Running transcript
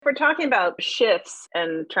we're talking about shifts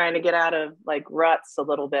and trying to get out of like ruts a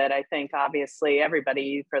little bit, I think obviously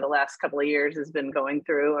everybody for the last couple of years has been going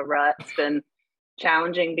through a rut. It's been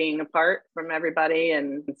challenging being apart from everybody.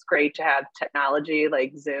 And it's great to have technology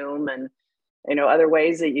like Zoom and other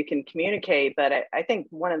ways that you can communicate. But I think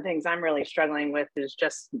one of the things I'm really struggling with is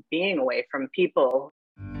just being away from people.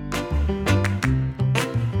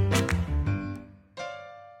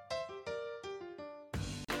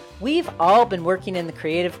 We've all been working in the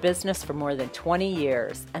creative business for more than 20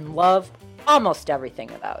 years and love almost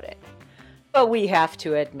everything about it. But we have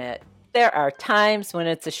to admit, there are times when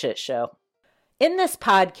it's a shit show. In this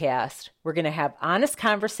podcast, we're going to have honest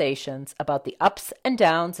conversations about the ups and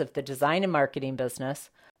downs of the design and marketing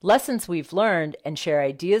business, lessons we've learned, and share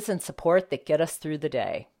ideas and support that get us through the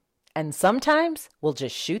day. And sometimes we'll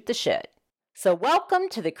just shoot the shit. So welcome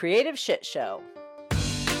to the Creative Shit Show.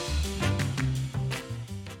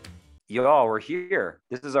 Y'all, we're here.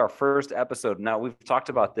 This is our first episode. Now, we've talked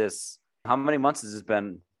about this. How many months has it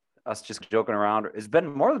been us just joking around? It's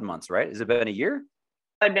been more than months, right? Has it been a year?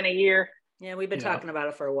 It's been a year. Yeah, we've been talking about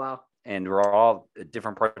it for a while. And we're all at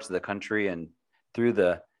different parts of the country. And through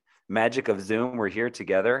the magic of Zoom, we're here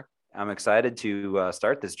together. I'm excited to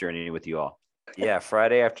start this journey with you all. Yeah,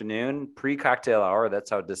 Friday afternoon, pre-cocktail hour. That's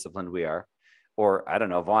how disciplined we are. Or, I don't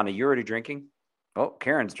know, Vonna, you already drinking? Oh,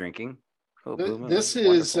 Karen's drinking. Oh, this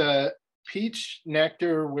is peach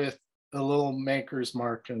nectar with a little maker's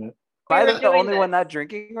mark in it. Am I the only one not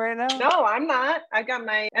drinking right now? No, I'm not. I got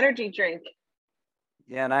my energy drink.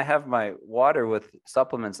 Yeah, and I have my water with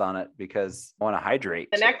supplements on it because I want to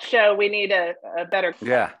hydrate. The next show, we need a better...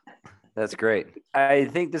 Yeah, that's great. I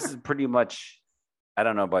think this is pretty much, I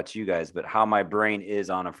don't know about you guys, but how my brain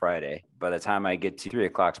is on a Friday. By the time I get to 3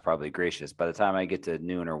 o'clock is probably gracious. By the time I get to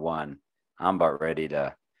noon or 1, I'm about ready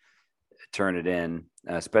to turn it in,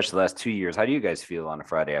 especially the last 2 years. How do you guys feel on a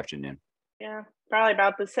Friday afternoon? Yeah, probably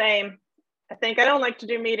about the same. I think I don't like to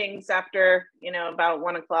do meetings after, about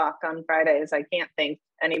 1 o'clock on Fridays. I can't think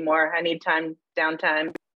anymore. I need time,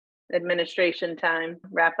 downtime, administration time,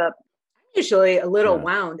 wrap up. Usually a little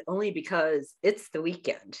wound only because it's the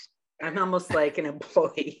weekend. I'm almost like an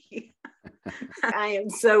employee. I am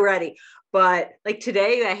so ready. But like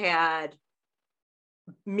today I had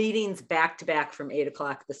meetings back to back from 8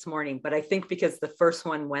 o'clock this morning. But I think because the first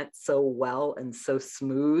one went so well and so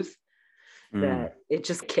smooth that it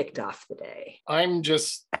just kicked off the day. I'm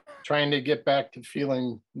just trying to get back to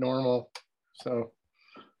feeling normal. So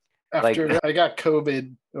after I got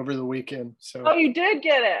COVID over the weekend. So Oh, you did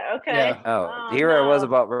get it. Okay. Yeah. I was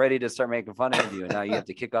about ready to start making fun of you. And now you have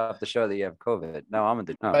to kick off the show that you have COVID. No, I'm in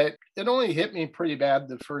the But it only hit me pretty bad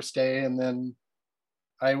the first day. And then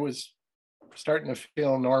I was starting to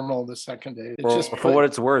feel normal the second day. For what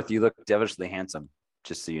it's worth, you look devilishly handsome,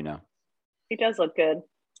 just so you know. He does look good.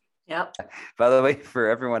 Yep. By the way, for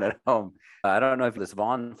everyone at home, I don't know if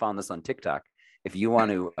Vaughn found this on TikTok. If you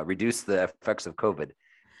want to reduce the effects of COVID,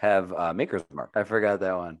 have Maker's Mark. I forgot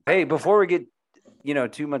that one. Hey, before we get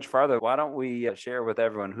too much farther, why don't we share with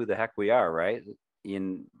everyone who the heck we are, right?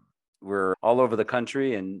 We're all over the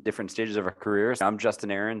country in different stages of our careers. I'm Justin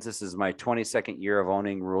Ahrens. This is my 22nd year of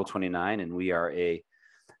owning Rule 29, and we are a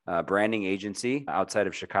branding agency outside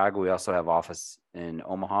of Chicago. We also have office in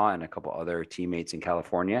Omaha and a couple other teammates in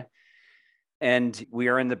California. And we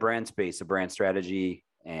are in the brand space, of brand strategy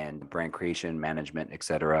and brand creation, management, et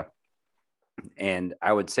cetera. And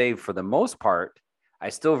I would say for the most part, I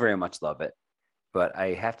still very much love it. But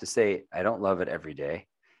I have to say, I don't love it every day,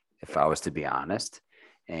 if I was to be honest.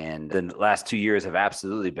 And the last 2 years have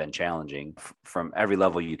absolutely been challenging from every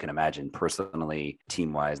level you can imagine, personally,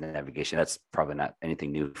 team-wise, navigation. That's probably not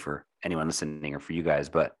anything new for anyone listening or for you guys.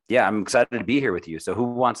 But yeah, I'm excited to be here with you. So who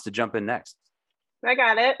wants to jump in next? I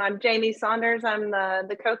got it. I'm Jamie Saunders. I'm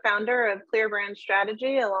the co-founder of Clear Brand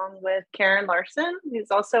Strategy, along with Karen Larson,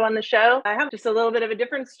 who's also on the show. I have just a little bit of a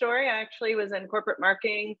different story. I actually was in corporate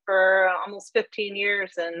marketing for almost 15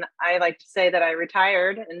 years. And I like to say that I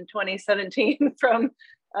retired in 2017 from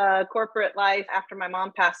corporate life after my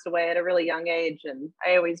mom passed away at a really young age. And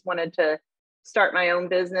I always wanted to start my own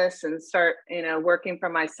business and start, working for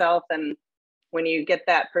myself. And when you get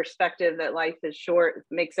that perspective that life is short, it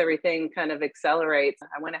makes everything kind of accelerate.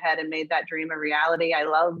 I went ahead and made that dream a reality. I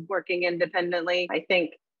love working independently. I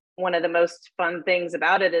think one of the most fun things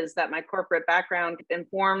about it is that my corporate background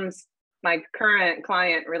informs my current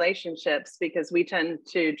client relationships, because we tend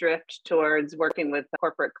to drift towards working with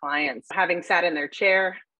corporate clients. Having sat in their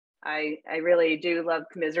chair, I really do love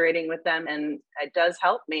commiserating with them. And it does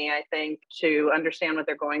help me, I think, to understand what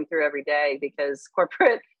they're going through every day, because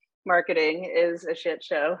corporate marketing is a shit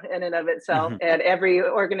show in and of itself. And every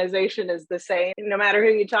organization is the same. No matter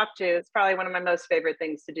who you talk to, it's probably one of my most favorite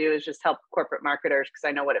things to do is just help corporate marketers, because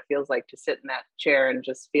I know what it feels like to sit in that chair and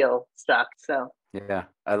just feel stuck. So yeah,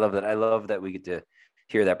 I love that. I love that we get to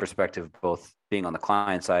hear that perspective, both being on the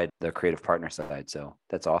client side, the creative partner side. So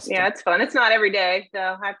that's awesome. Yeah, it's fun. It's not every day,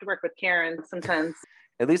 though. I have to work with Karen sometimes.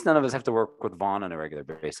 At least none of us have to work with Vaughn on a regular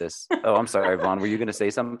basis. Oh, I'm sorry, Vaughn. Were you going to say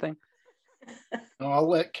something? No, I'll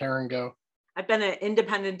let Karen go. I've been an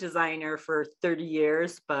independent designer for 30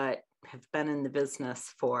 years, but have been in the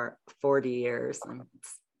business for 40 years. And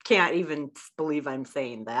can't even believe I'm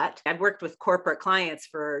saying that. I've worked with corporate clients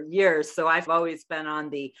for years, so I've always been on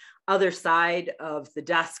the other side of the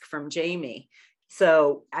desk from Jamie.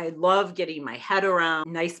 So I love getting my head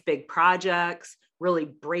around nice big projects, really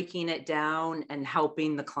breaking it down and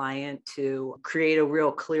helping the client to create a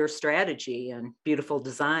real clear strategy and beautiful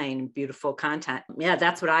design, beautiful content. Yeah,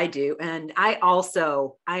 that's what I do. And I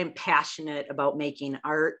am passionate about making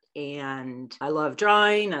art, and I love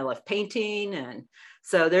drawing, I love painting. And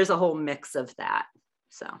so there's a whole mix of that.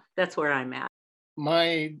 So that's where I'm at.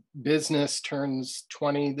 My business turns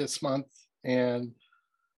 20 this month. And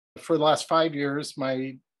for the last 5 years,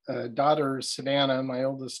 my daughter, Savannah, my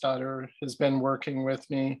oldest daughter, has been working with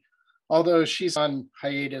me, although she's on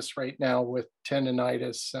hiatus right now with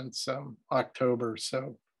tendonitis since October.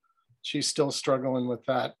 So she's still struggling with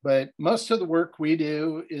that. But most of the work we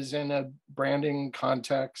do is in a branding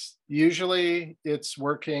context. Usually it's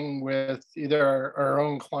working with either our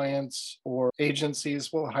own clients or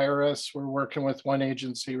agencies will hire us. We're working with one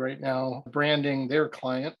agency right now, branding their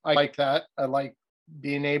client. I like that. I like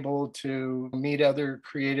being able to meet other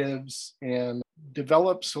creatives and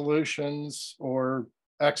develop solutions or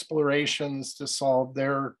explorations to solve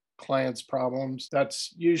their clients' problems.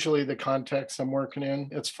 That's usually the context I'm working in.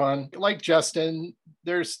 It's fun. Like Justin,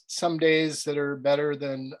 there's some days that are better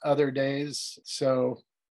than other days. So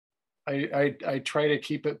I try to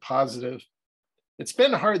keep it positive. It's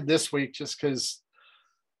been hard this week just because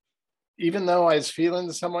even though I was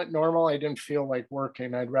feeling somewhat normal, I didn't feel like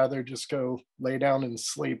working. I'd rather just go lay down and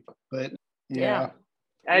sleep. But yeah.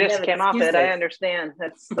 I just came off it. I understand.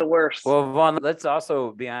 That's the worst. Well, Vaughn, let's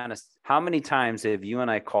also be honest. How many times have you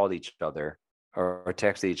and I called each other or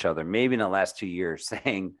texted each other, maybe in the last 2 years,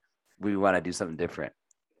 saying we want to do something different?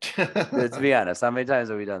 Let's be honest. How many times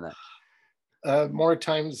have we done that? More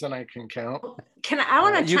times than I can count. I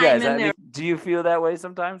want to chime in there. Mean, do you feel that way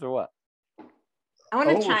sometimes or what? I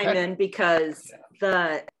want to chime in because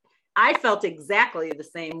I felt exactly the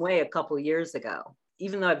same way a couple of years ago.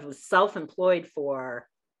 Even though I was self-employed for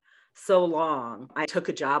so long, I took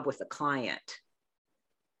a job with a client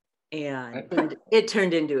and it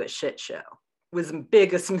turned into a shit show. It was the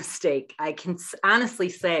biggest mistake I can honestly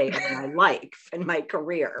say in my life and my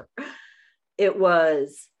career.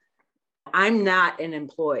 I'm not an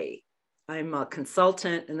employee. I'm a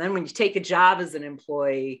consultant. And then when you take a job as an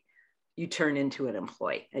employee, you turn into an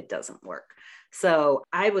employee. It doesn't work. So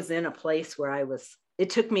I was in a place where it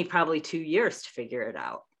took me probably 2 years to figure it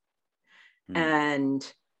out. And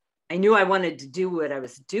I knew I wanted to do what I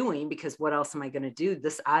was doing because what else am I going to do?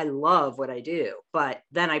 I love what I do. But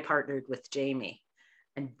then I partnered with Jamie,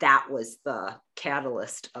 and that was the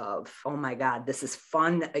catalyst of, oh my God, this is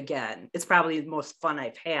fun again. It's probably the most fun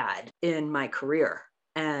I've had in my career.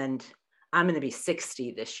 And I'm going to be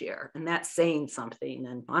 60 this year, and that's saying something,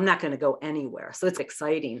 and I'm not going to go anywhere. So it's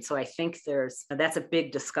exciting. So I think that's a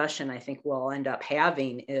big discussion I think we'll end up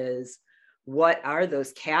having is what are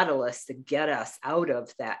those catalysts to get us out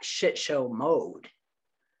of that shit show mode?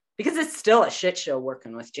 Because it's still a shit show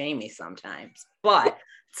working with Jamie sometimes, but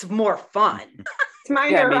it's more fun. It's my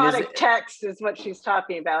neurotic text is what she's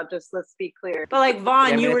talking about. Just let's be clear. But like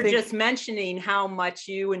Vaughn, you were just mentioning how much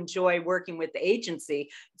you enjoy working with the agency.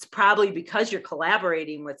 It's probably because you're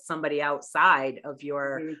collaborating with somebody outside of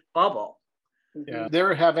your bubble. Yeah,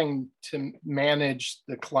 they're having to manage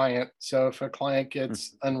the client. So if a client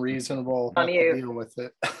gets unreasonable, I have to deal with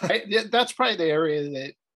it. That's probably the area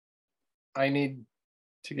that I need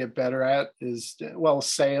to get better at is,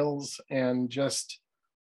 sales and just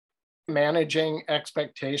managing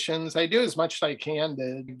expectations. I do as much as I can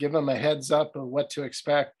to give them a heads up of what to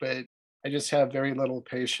expect, but I just have very little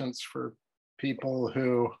patience for people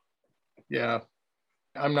who,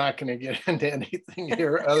 I'm not going to get into anything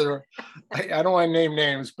here. I don't want to name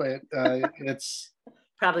names, but it's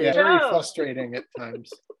probably very frustrating at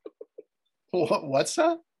times. What's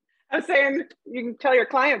that? I'm saying you can tell your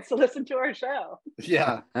clients to listen to our show.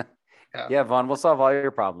 Yeah. Yeah, Vaughn, we'll solve all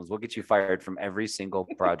your problems. We'll get you fired from every single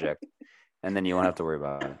project, and then you won't have to worry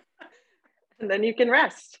about it. And then you can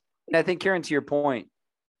rest. And I think, Karen, to your point,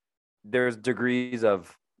 there's degrees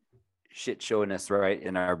of shit showiness, right,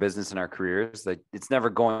 in our business and our careers, that it's never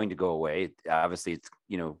going to go away. Obviously, it's,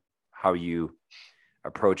 how you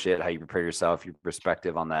approach it, how you prepare yourself, your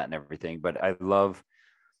perspective on that and everything. But I love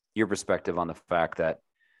your perspective on the fact that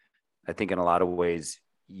I think in a lot of ways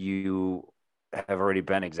you have already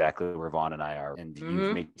been exactly where Vaughn and I are, and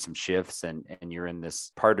you've made some shifts, and you're in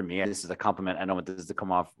this part of me. And this is a compliment. I don't want this to come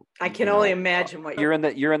off. I can only imagine what you're in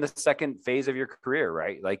the second phase of your career,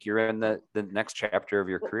 right? Like you're in the next chapter of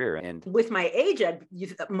your career. And with my age,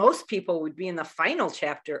 most people would be in the final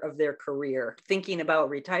chapter of their career, thinking about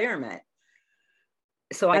retirement.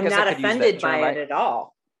 So I'm not offended by it at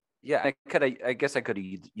all. Yeah, I guess I could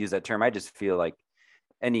use that term. I just feel like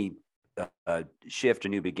any shift or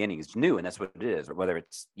new beginning is new, and that's what it is. Whether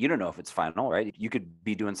it's, you don't know if it's final, right? You could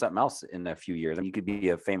be doing something else in a few years, and you could be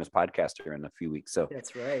a famous podcaster in a few weeks. So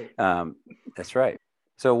that's right. That's right.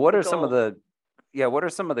 So what are some of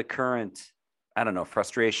the current, I don't know,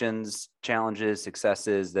 frustrations, challenges,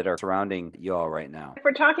 successes that are surrounding you all right now? If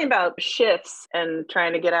we're talking about shifts and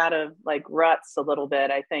trying to get out of like ruts a little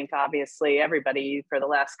bit, I think obviously everybody for the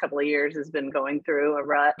last couple of years has been going through a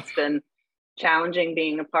rut. It's been challenging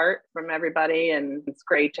being apart from everybody, and it's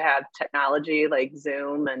great to have technology like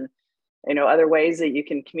Zoom and other ways that you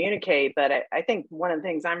can communicate. But I think one of the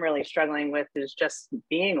things I'm really struggling with is just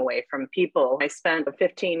being away from people. I spent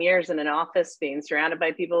 15 years in an office being surrounded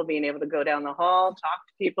by people, being able to go down the hall, talk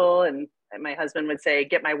to people, and my husband would say,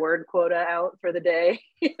 get my word quota out for the day.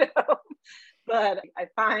 But I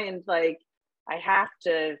find like I have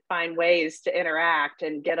to find ways to interact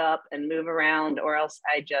and get up and move around, or else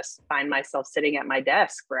I just find myself sitting at my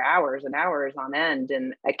desk for hours and hours on end,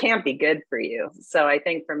 and it can't be good for you. So I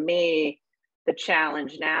think for me, the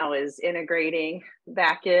challenge now is integrating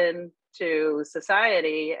back into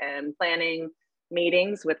society and planning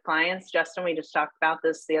meetings with clients. Justin, we just talked about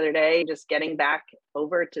this the other day, just getting back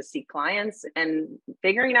over to see clients and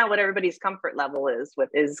figuring out what everybody's comfort level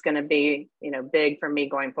is going to be, big for me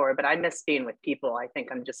going forward. But I miss being with people. I think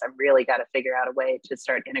I really got to figure out a way to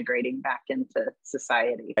start integrating back into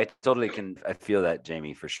society. I feel that,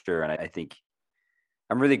 Jamie, for sure. And I think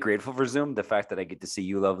I'm really grateful for Zoom, the fact that I get to see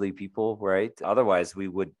you lovely people, right? Otherwise we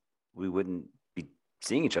wouldn't be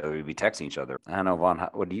seeing each other, we'd be texting each other. I don't know, Vaughn,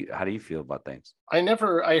 how do you feel about things?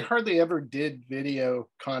 I hardly ever did video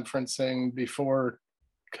conferencing before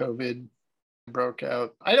COVID broke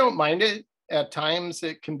out. I don't mind it. At times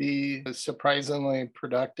it can be surprisingly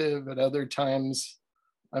productive. At other times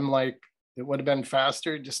I'm like, it would have been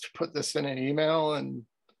faster just to put this in an email and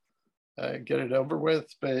get it over with.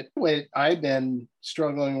 But what I've been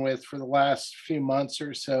struggling with for the last few months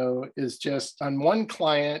or so is just on one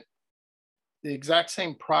client, the exact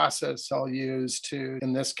same process I'll use to,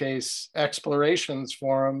 in this case, explorations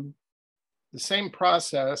forum, the same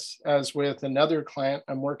process as with another client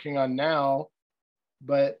I'm working on now,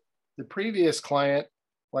 but the previous client,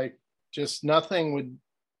 like just nothing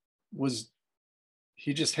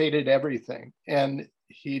he just hated everything. And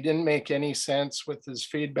he didn't make any sense with his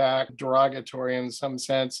feedback, derogatory in some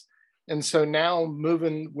sense. And so now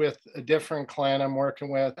moving with a different client I'm working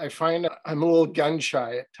with, I find I'm a little gun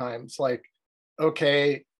shy at times, like,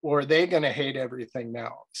 okay, or are they going to hate everything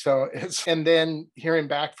now? So and then hearing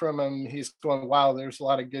back from him, he's going, wow, there's a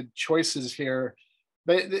lot of good choices here.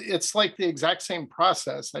 But it's like the exact same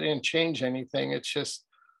process. I didn't change anything. It's just,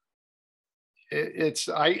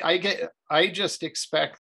 I just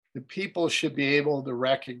expect the people should be able to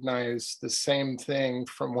recognize the same thing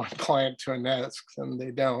from one client to the next, and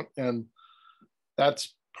they don't. And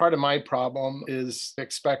that's part of my problem, is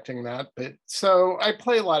expecting that. But so I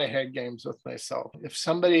play a lot of head games with myself. If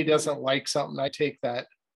somebody doesn't like something, I take that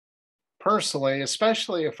personally,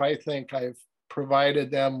 especially if I think I've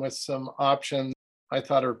provided them with some options I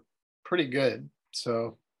thought are pretty good.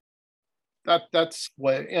 So that's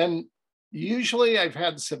what, and usually I've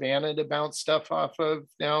had Savannah to bounce stuff off of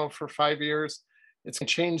now for 5 years. It's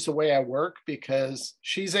changed the way I work because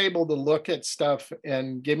she's able to look at stuff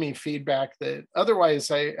and give me feedback that otherwise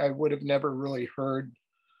I would have never really heard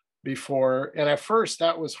before. And at first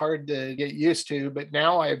that was hard to get used to, but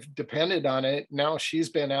now I've depended on it. Now she's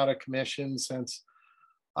been out of commission since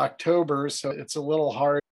October, so it's a little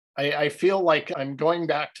hard. I feel like I'm going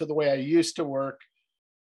back to the way I used to work,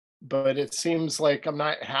 but it seems like I'm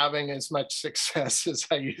not having as much success as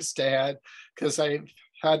I used to have, because I've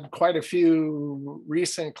had quite a few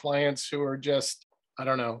recent clients who are just, I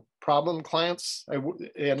don't know, problem clients.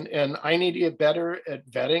 And I need to get better at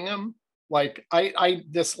vetting them. Like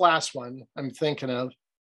this last one I'm thinking of,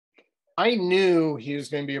 I knew he was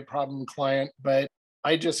going to be a problem client, but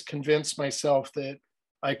I just convinced myself that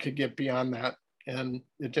I could get beyond that. and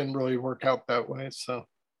it didn't really work out that way. So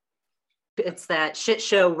it's that shit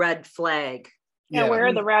show red flag. Yeah, where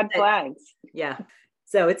are the red flags? Yeah.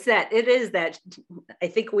 So it is that I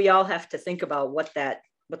think we all have to think about what's that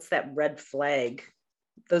red flag,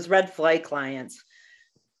 those red flag clients.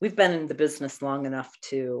 We've been in the business long enough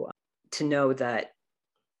to know that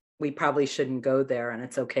we probably shouldn't go there, and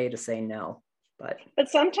it's okay to say no. But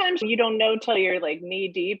sometimes you don't know till you're like knee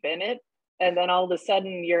deep in it. And then all of a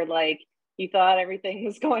sudden you're like, you thought everything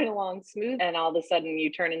was going along smooth, and all of a sudden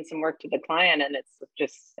you turn in some work to the client, and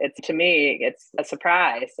it's to me, it's a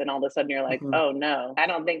surprise. And all of a sudden you're like, oh no, I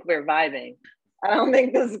don't think we're vibing. I don't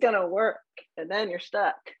think this is going to work. And then you're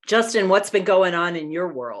stuck. Justin, what's been going on in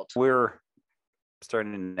your world? We're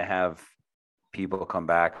starting to have people come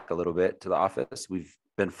back a little bit to the office. We've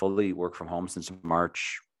been fully work from home since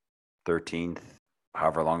March 13th,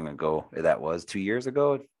 however long ago that was, 2 years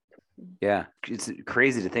ago. Yeah. It's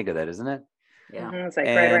crazy to think of that, isn't it? Yeah. It's like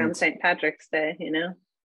right around St. Patrick's Day, you know?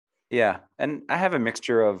 Yeah. And I have a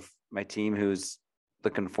mixture of my team who's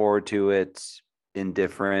looking forward to it,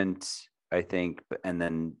 indifferent, I think, and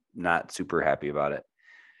then not super happy about it.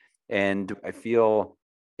 And I feel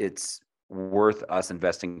it's worth us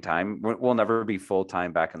investing time. We'll never be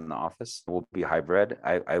full-time back in the office. We'll be hybrid.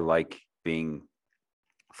 I like being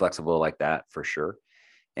flexible like that for sure.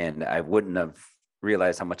 And I wouldn't have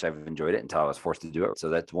realized how much I've enjoyed it until I was forced to do it. So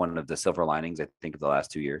that's one of the silver linings, I think, of the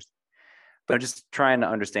last 2 years. But I'm just trying to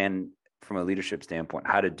understand from a leadership standpoint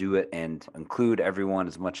how to do it and include everyone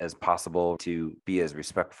as much as possible to be as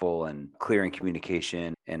respectful and clear in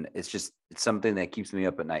communication. And it's something that keeps me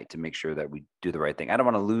up at night to make sure that we do the right thing. I don't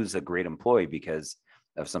want to lose a great employee because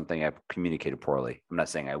of something I've communicated poorly. I'm not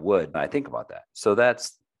saying I would, but I think about that. So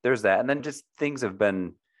there's that. And then just things have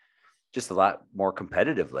been just a lot more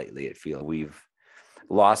competitive lately. It feels we've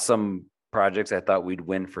lost some projects I thought we'd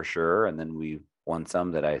win for sure. And then we won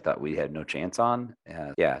some that I thought we had no chance on.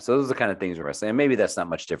 So those are the kind of things we're wrestling. And maybe that's not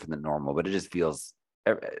much different than normal, but it just feels,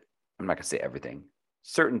 I'm not going to say everything.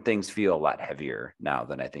 Certain things feel a lot heavier now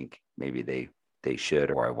than I think maybe they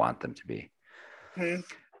should, or I want them to be. Mm-hmm.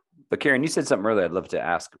 But Karen, you said something earlier I'd love to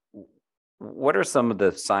ask. What are some of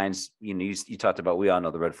the signs, you talked about, we all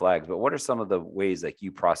know the red flags, but what are some of the ways like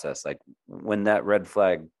you process, like when that red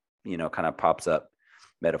flag, kind of pops up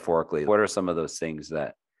metaphorically, what are some of those things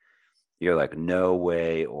that you're like, no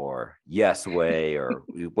way, or yes way, or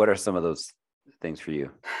what are some of those things for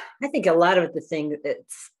you? I think a lot of the thing,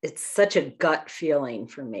 it's such a gut feeling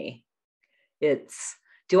for me. It's,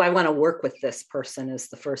 do I want to work with this person is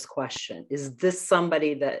the first question. Is this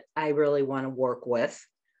somebody that I really want to work with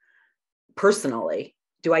personally?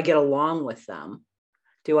 Do I get along with them?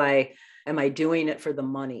 Am I doing it for the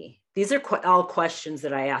money? These are all questions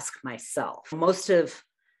that I ask myself. Most of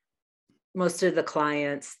the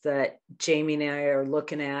clients that Jamie and I are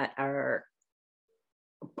looking at are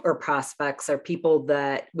prospects, are people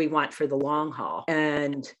that we want for the long haul.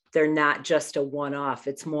 And they're not just a one-off.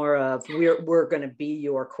 It's more of we're going to be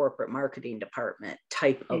your corporate marketing department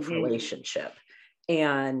type of relationship.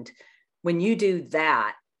 And when you do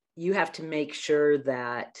that, you have to make sure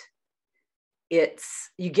that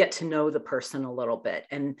you get to know the person a little bit.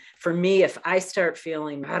 And for me, if I start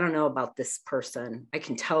feeling, I don't know about this person, I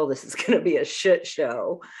can tell this is going to be a shit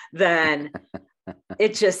show, then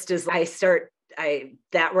it just is,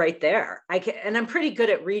 that right there, and I'm pretty good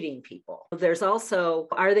at reading people. There's also,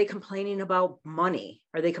 are they complaining about money?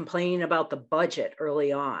 Are they complaining about the budget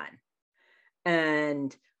early on?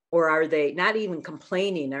 Or are they not even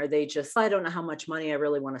complaining? Are they just, I don't know how much money I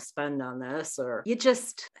really want to spend on this? Or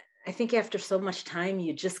I think after so much time,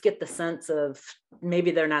 you just get the sense of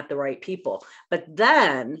maybe they're not the right people. But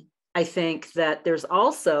then I think that there's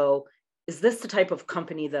also, is this the type of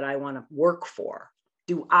company that I want to work for?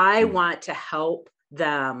 Do I want to help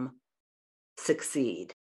them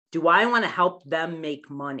succeed? Do I want to help them make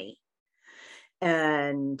money?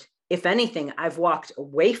 And if anything, I've walked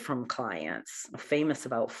away from clients. I'm famous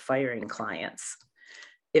about firing clients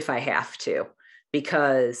if I have to,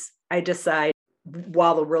 because I decide,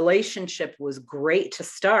 while the relationship was great to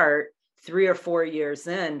start, 3 or 4 years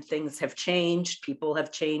in, things have changed. People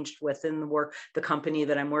have changed within the company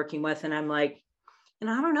that I'm working with. And I'm like,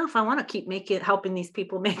 I don't know if I want to keep helping these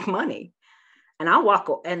people make money. And I'll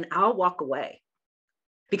walk away,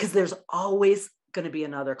 because there's always going to be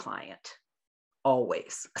another client.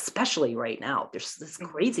 Always, especially right now. There's this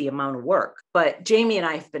crazy amount of work. But Jamie and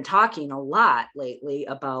I have been talking a lot lately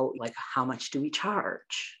about, like, how much do we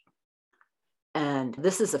charge? And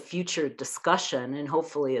this is a future discussion, and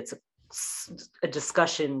hopefully it's a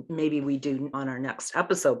discussion maybe we do on our next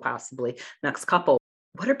episode, possibly next couple.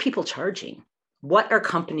 What are people charging? what are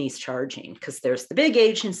companies charging? Because there's the big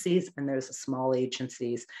agencies and there's the small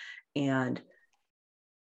agencies. And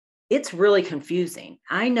it's really confusing.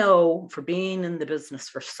 I know for being in the business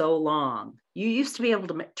for so long, you used to be able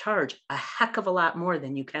to charge a heck of a lot more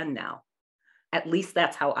than you can now. At least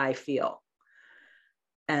that's how I feel.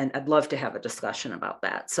 And I'd love to have a discussion about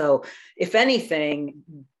that. So if anything,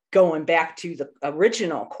 going back to the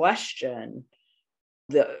original question,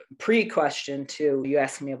 the pre-question to you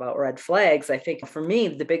asking me about red flags, I think for me,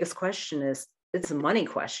 the biggest question is, it's a money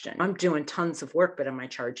question. I'm doing tons of work, but am I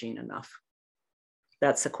charging enough?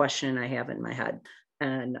 That's the question I have in my head.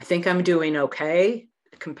 And I think I'm doing okay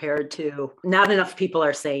compared to not enough people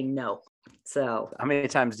are saying no. So how many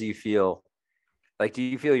times do you feel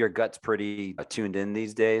your gut's pretty tuned in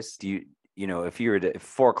these days? Do you know, if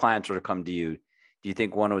 4 clients were to come to you, do you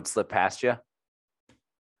think one would slip past you?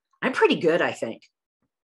 I'm pretty good, I think,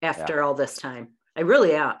 after all this time. I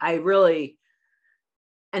really am.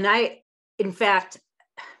 In fact,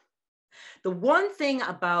 the one thing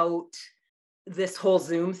about this whole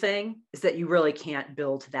Zoom thing is that you really can't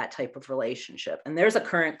build that type of relationship. And there's a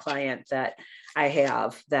current client that I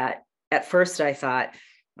have that at first I thought,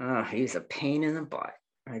 oh, he's a pain in the butt.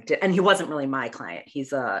 And he wasn't really my client.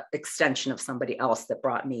 He's an extension of somebody else that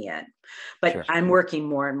brought me in. But sure. I'm working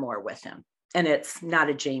more and more with him. And it's not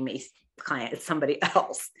a Jamie client, it's somebody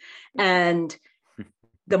else. And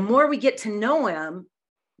the more we get to know him,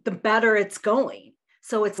 the better it's going.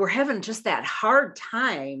 So we're having just that hard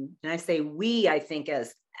time. And I say we, I think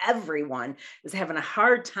as everyone is having a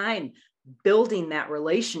hard time building that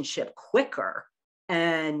relationship quicker.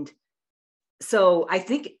 And so I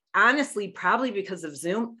think honestly, probably because of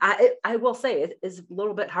Zoom, I will say it is a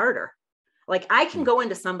little bit harder. Like I can go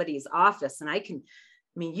into somebody's office and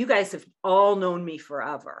you guys have all known me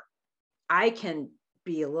forever. I can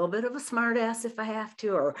be a little bit of a smart ass if I have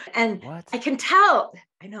to, I can tell,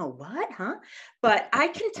 I know what, huh? But I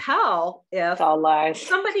can tell if all lies.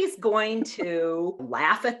 Somebody's going to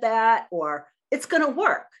laugh at that or it's going to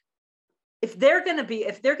work. If they're going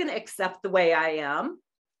to accept the way I am,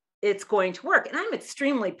 it's going to work. And I'm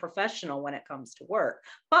extremely professional when it comes to work,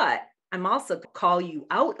 but I'm also call you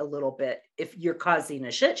out a little bit if you're causing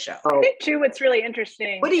a shit show. I think too, what's really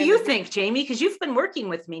interesting. What do you think, Jamie? Because you've been working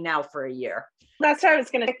with me now for a year. That's what I was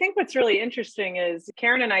going to, I think what's really interesting is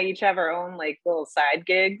Karen and I each have our own like little side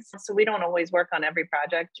gigs. So we don't always work on every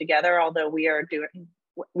project together, although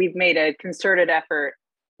we've made a concerted effort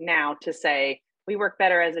now to say, we work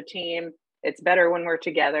better as a team. It's better when we're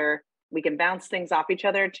together. We can bounce things off each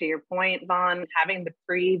other. To your point, Vaughn, having the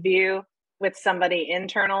preview with somebody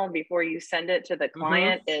internal before you send it to the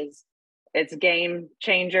client it's game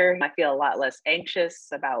changer. I feel a lot less anxious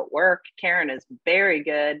about work. Karen is very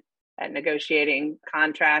good at negotiating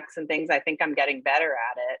contracts and things. I think I'm getting better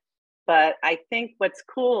at it. But I think what's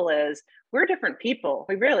cool is we're different people.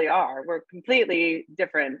 We really are. We're completely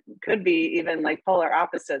different. Could be even like polar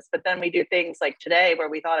opposites. But then we do things like today where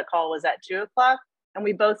we thought a call was at 2:00 and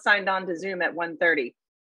we both signed on to Zoom at 1:30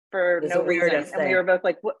 for no reason. And we were both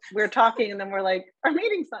like, what? We're talking and then we're like, our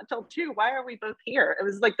meeting's not till 2. Why are we both here? It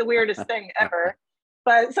was like the weirdest thing ever.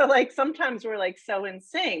 But so like sometimes we're like so in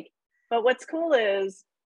sync. But what's cool is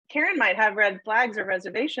Karen might have red flags or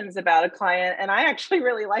reservations about a client, and I actually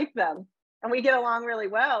really like them, and we get along really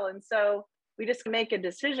well. And so we just make a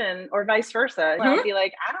decision, or vice versa. I'll be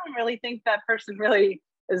like, I don't really think that person really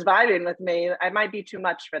is vibing with me. I might be too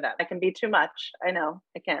much for them. I can be too much. I know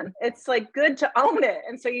I can. It's like good to own it.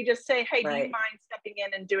 And so you just say, hey, do you mind stepping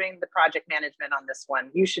in and doing the project management on this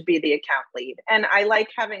one? You should be the account lead. And I like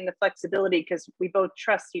having the flexibility because we both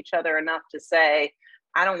trust each other enough to say,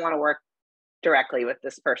 I don't want to work directly with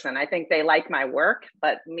this person. I think they like my work,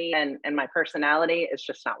 but me and my personality is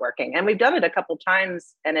just not working. And we've done it a couple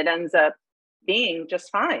times and it ends up being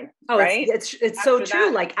just fine. Oh, right? It's so true.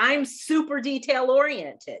 That, like I'm super detail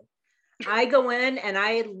oriented. I go in and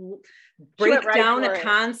I break down a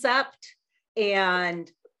concept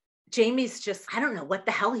and Jamie's just, I don't know what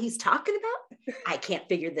the hell he's talking about. I can't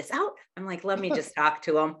figure this out. I'm like, let me just talk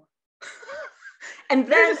to him. And then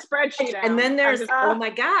there's a spreadsheet. And then there's, oh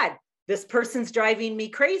my God, this person's driving me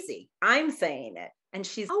crazy. I'm saying it. And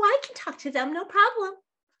she's, oh, I can talk to them. No problem.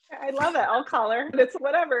 I love it. I'll call her. It's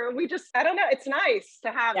whatever. We just, I don't know. It's nice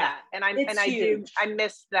to have that. And I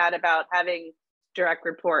miss that about having direct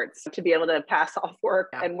reports, to be able to pass off work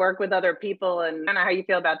and work with other people. And I don't know how you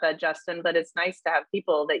feel about that, Justin, but it's nice to have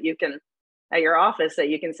people that you can, at your office, that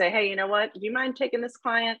you can say, hey, you know what? Do you mind taking this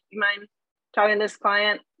client? Do you mind talking to this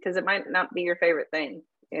client? Because it might not be your favorite thing,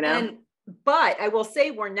 you know? But I will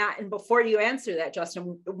say we're not, and before you answer that,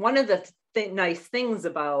 Justin, one of the nice things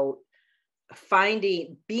about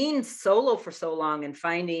being solo for so long and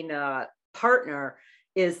finding a partner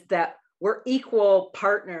is that we're equal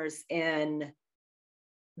partners in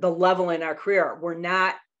the level in our career. We're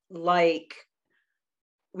not like,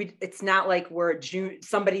 it's not like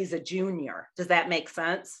somebody's a junior. Does that make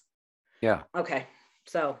sense? Yeah. Okay.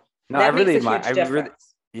 So no, that makes a huge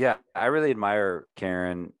difference. I really admire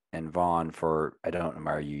Karen and Vaughn for, I don't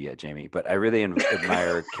admire you yet, Jamie, but I really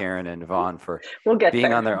admire Karen and Vaughn for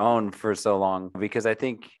being on their own for so long, because I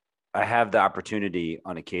think I have the opportunity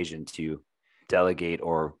on occasion to delegate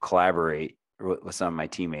or collaborate with some of my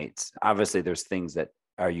teammates. Obviously, there's things that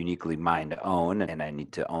are uniquely mine to own, and I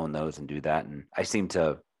need to own those and do that. And I seem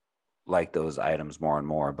to like those items more and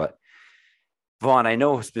more. But Vaughn, I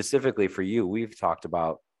know specifically for you, we've talked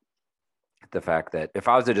about the fact that if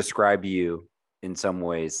I was to describe you in some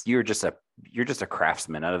ways, you're just a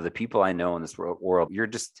craftsman. Out of the people I know in this world,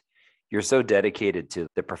 you're so dedicated to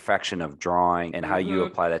the perfection of drawing and how you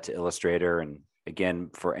apply that to Illustrator. And again,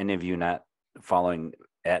 for any of you not following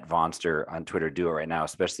at Vaughnster on Twitter, do it right now,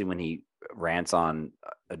 especially when he rants on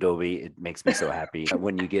Adobe. It makes me so happy.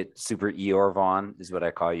 When you get super Eeyore Vaughn is what I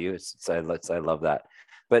call you. I love that.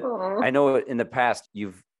 But I know in the past,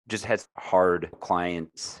 you've just had hard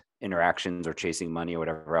client interactions or chasing money or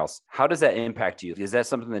whatever else. How does that impact you? Is that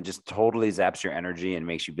something that just totally zaps your energy and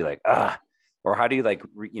makes you be like, or how do you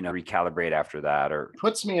recalibrate after that? Or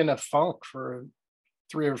puts me in a funk for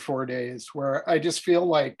 3 or 4 days where I just feel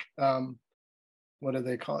like, what do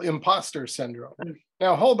they call it? Imposter syndrome.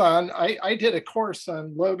 Now, hold on. I did a course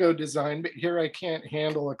on logo design, but here I can't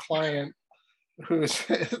handle a client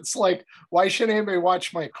it's like, why should anybody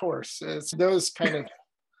watch my course? It's those kind of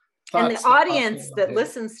thoughts. And the audience that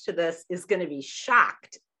listens to this is going to be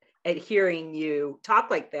shocked at hearing you talk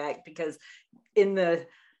like that, because in the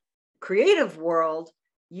creative world,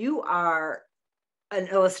 you are an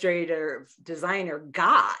illustrator, designer,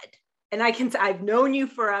 God. And I've known you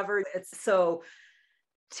forever. It's so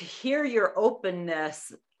to hear your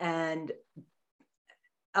openness and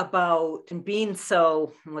about being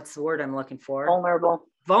so, what's the word I'm looking for?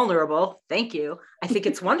 Vulnerable. Thank you. I think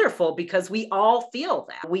it's wonderful because we all feel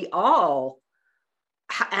that.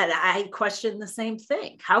 And I question the same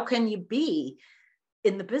thing. How can you be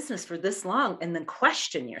in the business for this long and then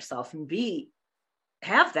question yourself and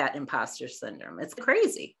have that imposter syndrome? It's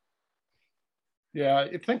crazy. Yeah,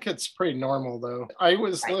 I think it's pretty normal though. I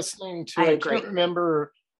was listening to, I can't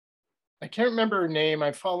remember her name.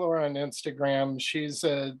 I follow her on Instagram. She's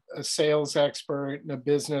a sales expert and a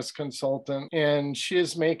business consultant. And she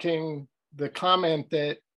is making the comment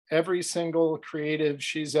that every single creative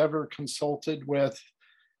she's ever consulted with,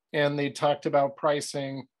 and they talked about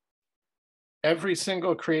pricing, every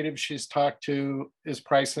single creative she's talked to is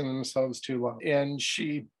pricing themselves too low. And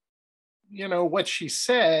she, what she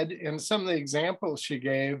said and some of the examples she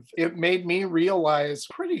gave, it made me realize,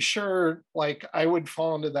 pretty sure like I would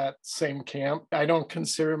fall into that same camp. I don't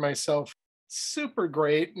consider myself super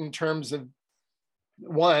great in terms of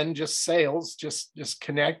just sales, just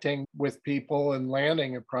connecting with people and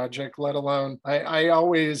landing a project, let alone I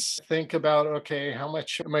always think about, okay, how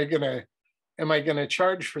much am I gonna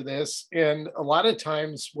charge for this? And a lot of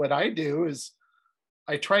times what I do is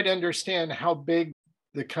I try to understand how big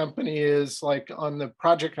the company is. Like on the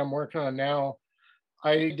project I'm working on now,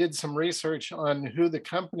 I did some research on who the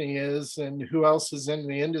company is and who else is in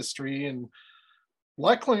the industry. And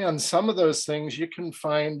luckily on some of those things, you can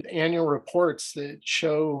find annual reports that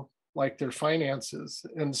show like their finances.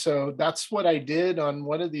 And so that's what I did on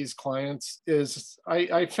one of these clients is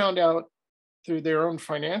I found out through their own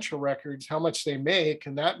financial records how much they make.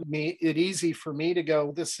 And that made it easy for me to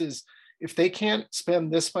go, if they can't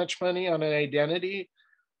spend this much money on an identity,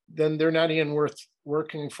 then they're not even worth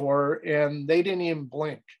working for. And they didn't even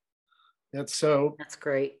blink. That's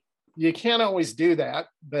great. You can't always do that.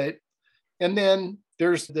 And then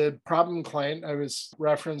there's the problem client I was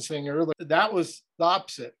referencing earlier. That was the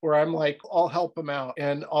opposite, where I'm like, I'll help them out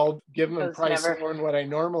and I'll give them a price more than what I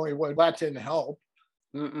normally would. That didn't help.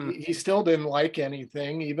 He still didn't like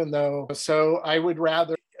anything, even though, so I would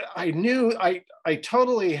rather, I knew I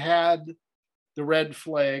totally had the red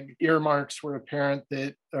flag earmarks were apparent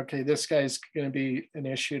that, okay, this guy's going to be an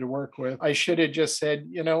issue to work with. I should have just said,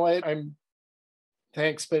 you know what,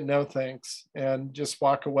 thanks, but no thanks, and just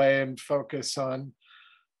walk away and focus on,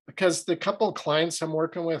 because the couple of clients I'm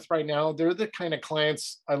working with right now, they're the kind of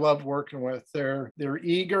clients I love working with. They're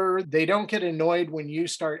eager. They don't get annoyed when you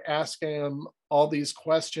start asking them all these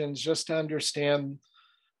questions just to understand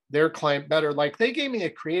their client better. Like they gave me a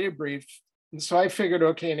creative brief. And so I figured,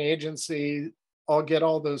 okay, an agency, I'll get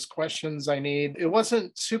all those questions I need. It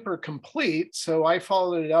wasn't super complete, so I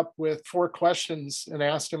followed it up with 4 questions and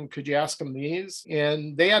asked them, could you ask them these?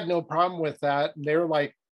 And they had no problem with that. And they were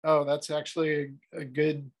like, oh, that's actually a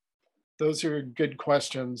good, those are good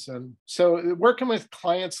questions. And so working with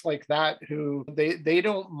clients like that who they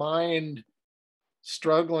don't mind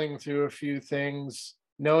struggling through a few things,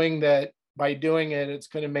 knowing that by doing it, it's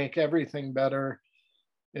going to make everything better.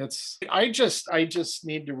 I just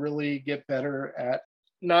need to really get better at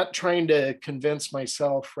not trying to convince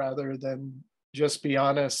myself rather than just be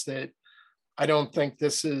honest that I don't think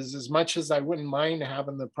this is, as much as I wouldn't mind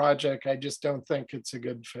having the project, I just don't think it's a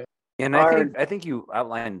good fit. And I think you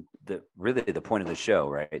outlined the point of the show,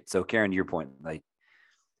 right? So Karen, to your point, like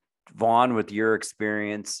Vaughn, with your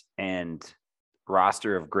experience and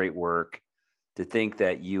roster of great work, to think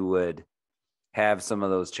that you would have some of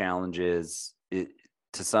those challenges,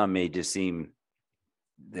 to some may just seem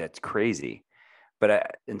that's crazy,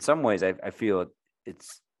 but in some ways I feel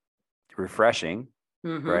it's refreshing,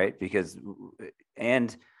 right? Because,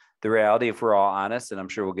 and the reality, if we're all honest, and I'm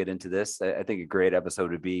sure we'll get into this, I think a great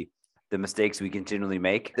episode would be the mistakes we continually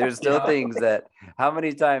make. There's still things that, how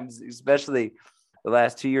many times, especially the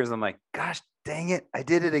last 2 years, I'm like, gosh, dang it, I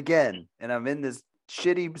did it again. And I'm in this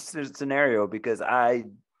shitty scenario because I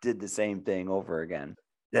did the same thing over again.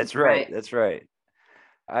 That's right. That's right.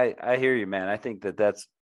 I hear you, man. I think that's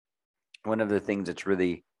one of the things that's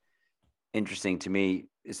really interesting to me,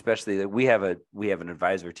 especially that we have an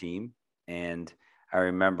advisor team. And I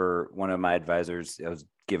remember one of my advisors, I was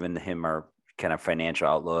giving him our kind of financial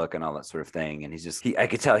outlook and all that sort of thing. And I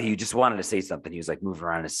could tell he just wanted to say something. He was like moving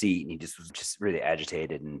around in his seat and he just was just really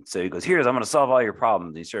agitated. And so he goes, I'm going to solve all your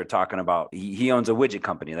problems. And he started talking about, he owns a widget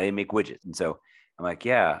company. They make widgets. And so I'm like,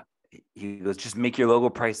 yeah. He goes, just make your logo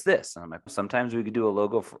price this. And I'm like, sometimes we could do a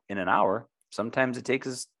logo in an hour. Sometimes it takes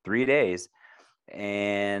us 3 days,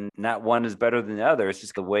 and not one is better than the other. It's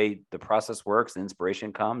just the way the process works. The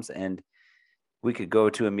inspiration comes, and we could go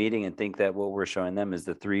to a meeting and think that what we're showing them is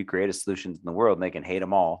the 3 greatest solutions in the world, and they can hate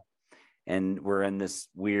them all. And we're in this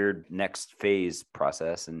weird next phase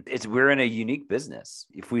process, and we're in a unique business.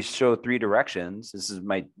 If we show 3 directions, this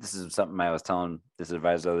is something I was telling this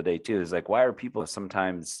advisor the other day too. Is like, why are people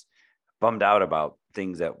sometimes bummed out about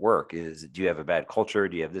things at work? Do you have a bad culture?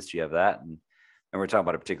 Do you have this? Do you have that? And we're talking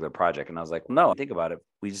about a particular project. And I was like, no, think about it.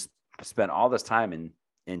 We just spent all this time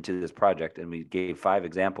into this project, and we gave 5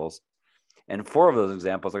 examples, and 4 of those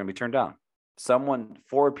examples are going to be turned down.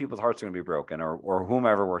 4 people's hearts are going to be broken, or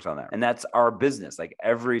whomever works on that. And that's our business. Like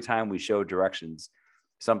every time we show directions,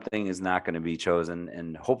 something is not going to be chosen,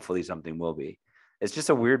 and hopefully something will be. It's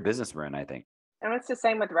just a weird business we're in, I think. And it's the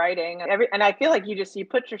same with writing. And I feel like you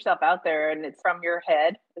put yourself out there, and it's from your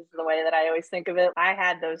head. This is the way that I always think of it. I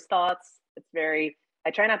had those thoughts. I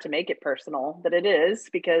try not to make it personal, but it is,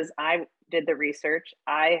 because I did the research.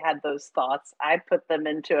 I had those thoughts. I put them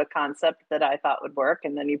into a concept that I thought would work.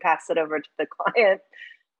 And then you pass it over to the client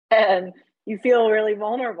and you feel really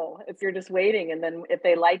vulnerable if you're just waiting. And then if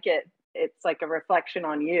they like it, it's like a reflection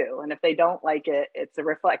on you. And if they don't like it, it's a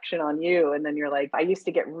reflection on you. And then you're like, I used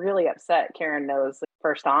to get really upset. Karen knows,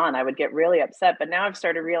 first on, I would get really upset. But now I've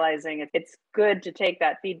started realizing it's good to take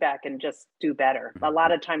that feedback and just do better. A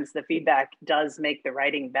lot of times the feedback does make the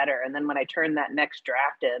writing better. And then when I turn that next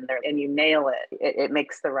draft in there and you nail it, it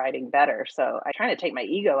makes the writing better. So I try to take my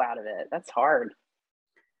ego out of it. That's hard.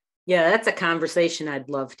 Yeah, that's a conversation I'd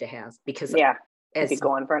love to have, because I'd be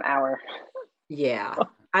going for an hour. Yeah.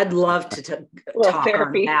 I'd love to talk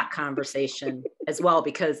on that conversation as well,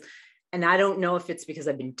 and I don't know if it's because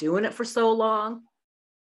I've been doing it for so long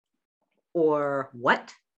or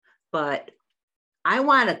what, but I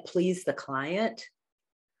want to please the client,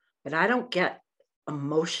 but I don't get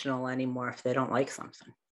emotional anymore if they don't like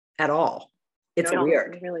something at all. It's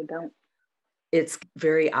weird. I really don't. It's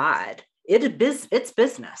very odd. It's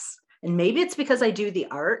business. And maybe it's because I do the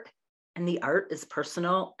art, and the art is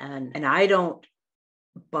personal, and I don't,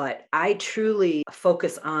 but I truly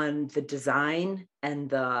focus on the design and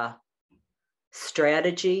the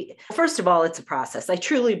strategy. First of all, it's a process. I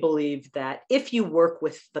truly believe that if you work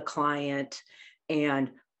with the client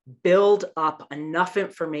and build up enough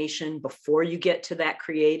information before you get to that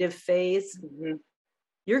creative phase,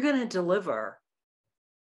 you're going to deliver.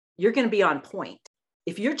 You're going to be on point.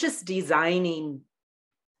 If you're just designing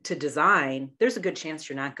to design, there's a good chance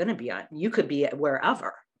you're not going to be on. You could be at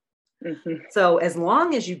wherever. So as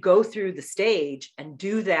long as you go through the stage and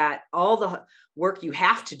do that, all the work you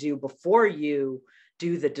have to do before you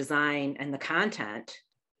do the design and the content.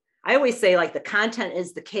 I always say, like, the content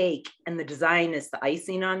is the cake and the design is the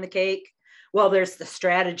icing on the cake. well, there's the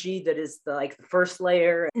strategy that is the like the first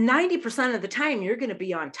layer. 90% of the time, you're going to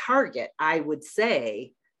be on target, I would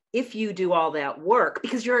say, if you do all that work,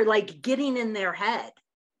 because you're like getting in their head.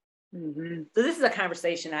 Mm-hmm. So this is a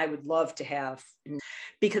conversation I would love to have,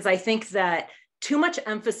 because I think that too much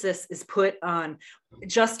emphasis is put on,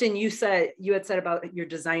 Justin, you had said about your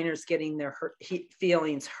designers getting their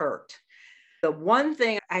feelings hurt. The one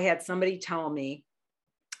thing I had somebody tell me,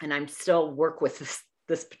 and I'm still work with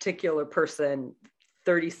this particular person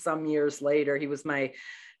 30 some years later. He was my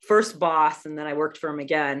first boss, and then I worked for him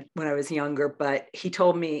again when I was younger, but he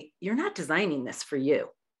told me, you're not designing this for you.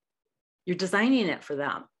 You're designing it for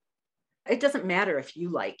them. It doesn't matter if you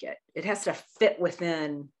like it. It has to fit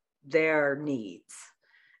within their needs.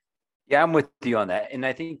 Yeah, I'm with you on that. And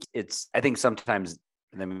I think sometimes,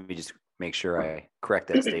 let me just make sure I correct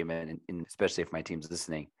that statement, and especially if my team's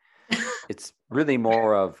listening, it's really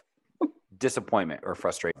more of disappointment or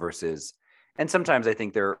frustration versus, and sometimes I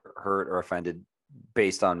think they're hurt or offended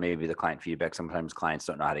based on maybe the client feedback. Sometimes clients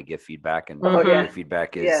don't know how to give feedback, and the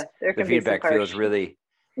feedback feels really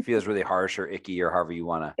harsh or icky, or however you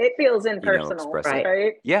want to. It feels impersonal,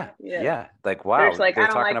 right? Yeah. Like, wow, they're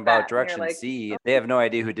talking about Direction C. They have no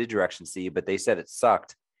idea who did Direction C, but they said it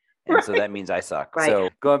sucked. And so that means I suck. Right. So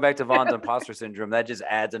going back to Vaughn's imposter syndrome, that just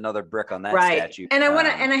adds another brick on that statue. And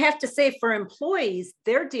I have to say, for employees,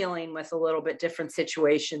 they're dealing with a little bit different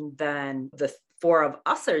situation than the four of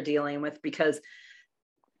us are dealing with, because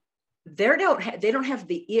they're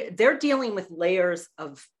dealing with layers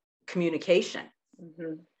of communication.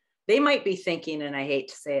 Mm-hmm. They might be thinking, and I hate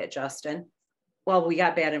to say it, Justin, well, we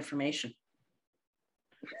got bad information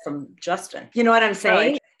from Justin. You know what I'm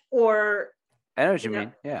saying? Or I know what you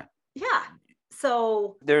mean. Yeah. Yeah.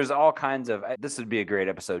 So there's all kinds of, this would be a great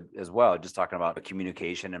episode as well, just talking about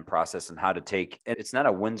communication and process and how to take, and it's not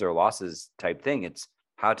a wins or losses type thing. It's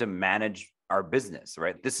how to manage our business,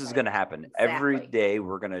 right? This is going to happen every day.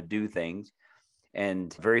 We're going to do things,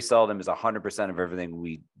 and very seldom is 100% of everything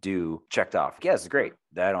we do checked off. Yes, great.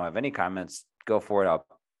 I don't have any comments. Go for it. I'll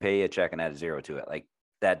pay a check and add a 0 to it. Like,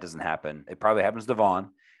 that doesn't happen. It probably happens to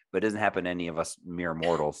Vaughn, but it doesn't happen to any of us mere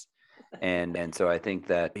mortals. And so I think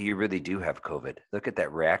that you really do have COVID. Look at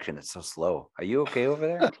that reaction. It's so slow. Are you okay over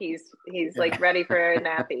there? He's like ready for a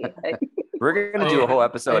nappy. We're going to do a whole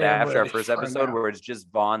episode after our first episode where it's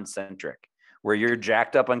just Vaughn centric, where you're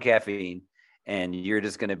jacked up on caffeine and you're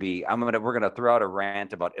just going to be, we're going to throw out a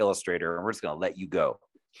rant about Illustrator, and we're just going to let you go.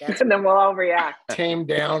 And then we'll all react. Tame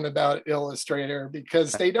down about Illustrator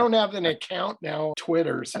because they don't have an account now,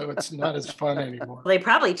 Twitter, so it's not as fun anymore. They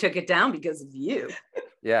probably took it down because of you.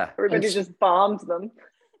 Yeah. Everybody just bombs them.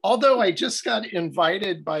 Although I just got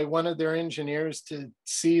invited by one of their engineers to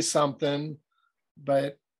see something,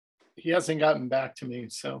 but he hasn't gotten back to me.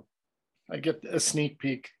 So I get a sneak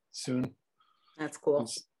peek soon. That's cool.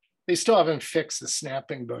 They still haven't fixed the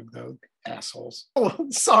snapping bug though, assholes. Oh,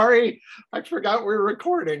 sorry. I forgot we're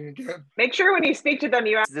recording again. Make sure when you speak to them,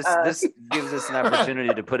 you ask. This gives us an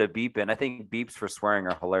opportunity to put a beep in. I think beeps for swearing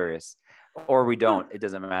are hilarious. Or we don't. It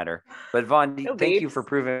doesn't matter. But Vaughn, thank you for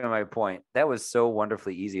proving my point. That was so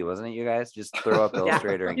wonderfully easy, wasn't it, you guys? Just throw up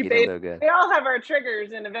Illustrator and get it so good. We all have our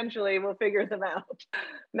triggers, and eventually we'll figure them out.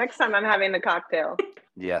 Next time I'm having the cocktail.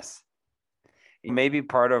 Yes. Maybe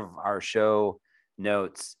part of our show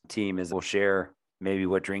notes team is we'll share maybe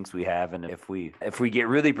what drinks we have, and if we get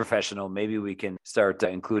really professional, maybe we can start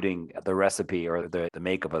including the recipe or the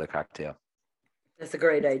makeup of the cocktail. That's a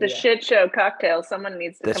great idea. The shit show cocktail. Someone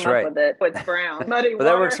needs to come up with it. It's brown. Muddy water.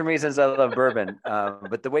 That works for me since I love bourbon.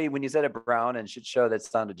 But the way when you said it brown and shit show, that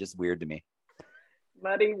sounded just weird to me.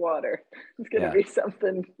 Muddy water. It's going to be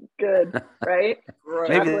something good, right?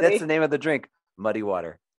 Maybe that's the name of the drink. Muddy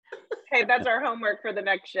water. Hey, that's our homework for the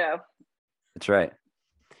next show. That's right.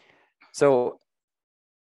 So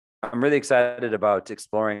I'm really excited about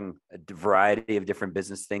exploring a variety of different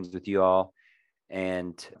business things with you all.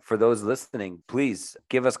 And for those listening, please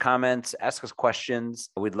give us comments, ask us questions.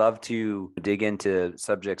 We'd love to dig into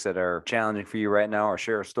subjects that are challenging for you right now, or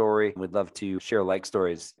share a story. We'd love to share like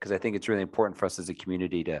stories, because I think it's really important for us as a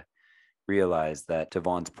community to realize that, to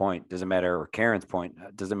Vaughn's point, doesn't matter, or Karen's point,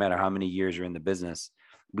 doesn't matter how many years you're in the business,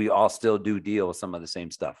 we all still do deal with some of the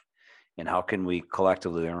same stuff. And how can we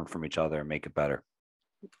collectively learn from each other and make it better?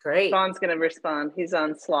 Great. Vaughn's going to respond. He's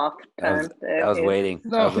on sloth time. I was waiting.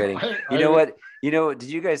 You know what? Did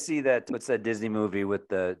you guys see that? What's that Disney movie with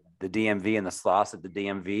the DMV and the sloths at the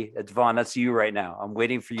DMV? It's Vaughn. That's you right now. I'm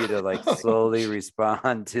waiting for you to slowly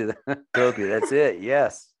respond to the Toby. That's it.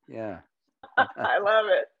 Yes. Yeah. I love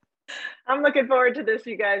it. I'm looking forward to this,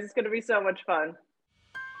 you guys. It's going to be so much fun.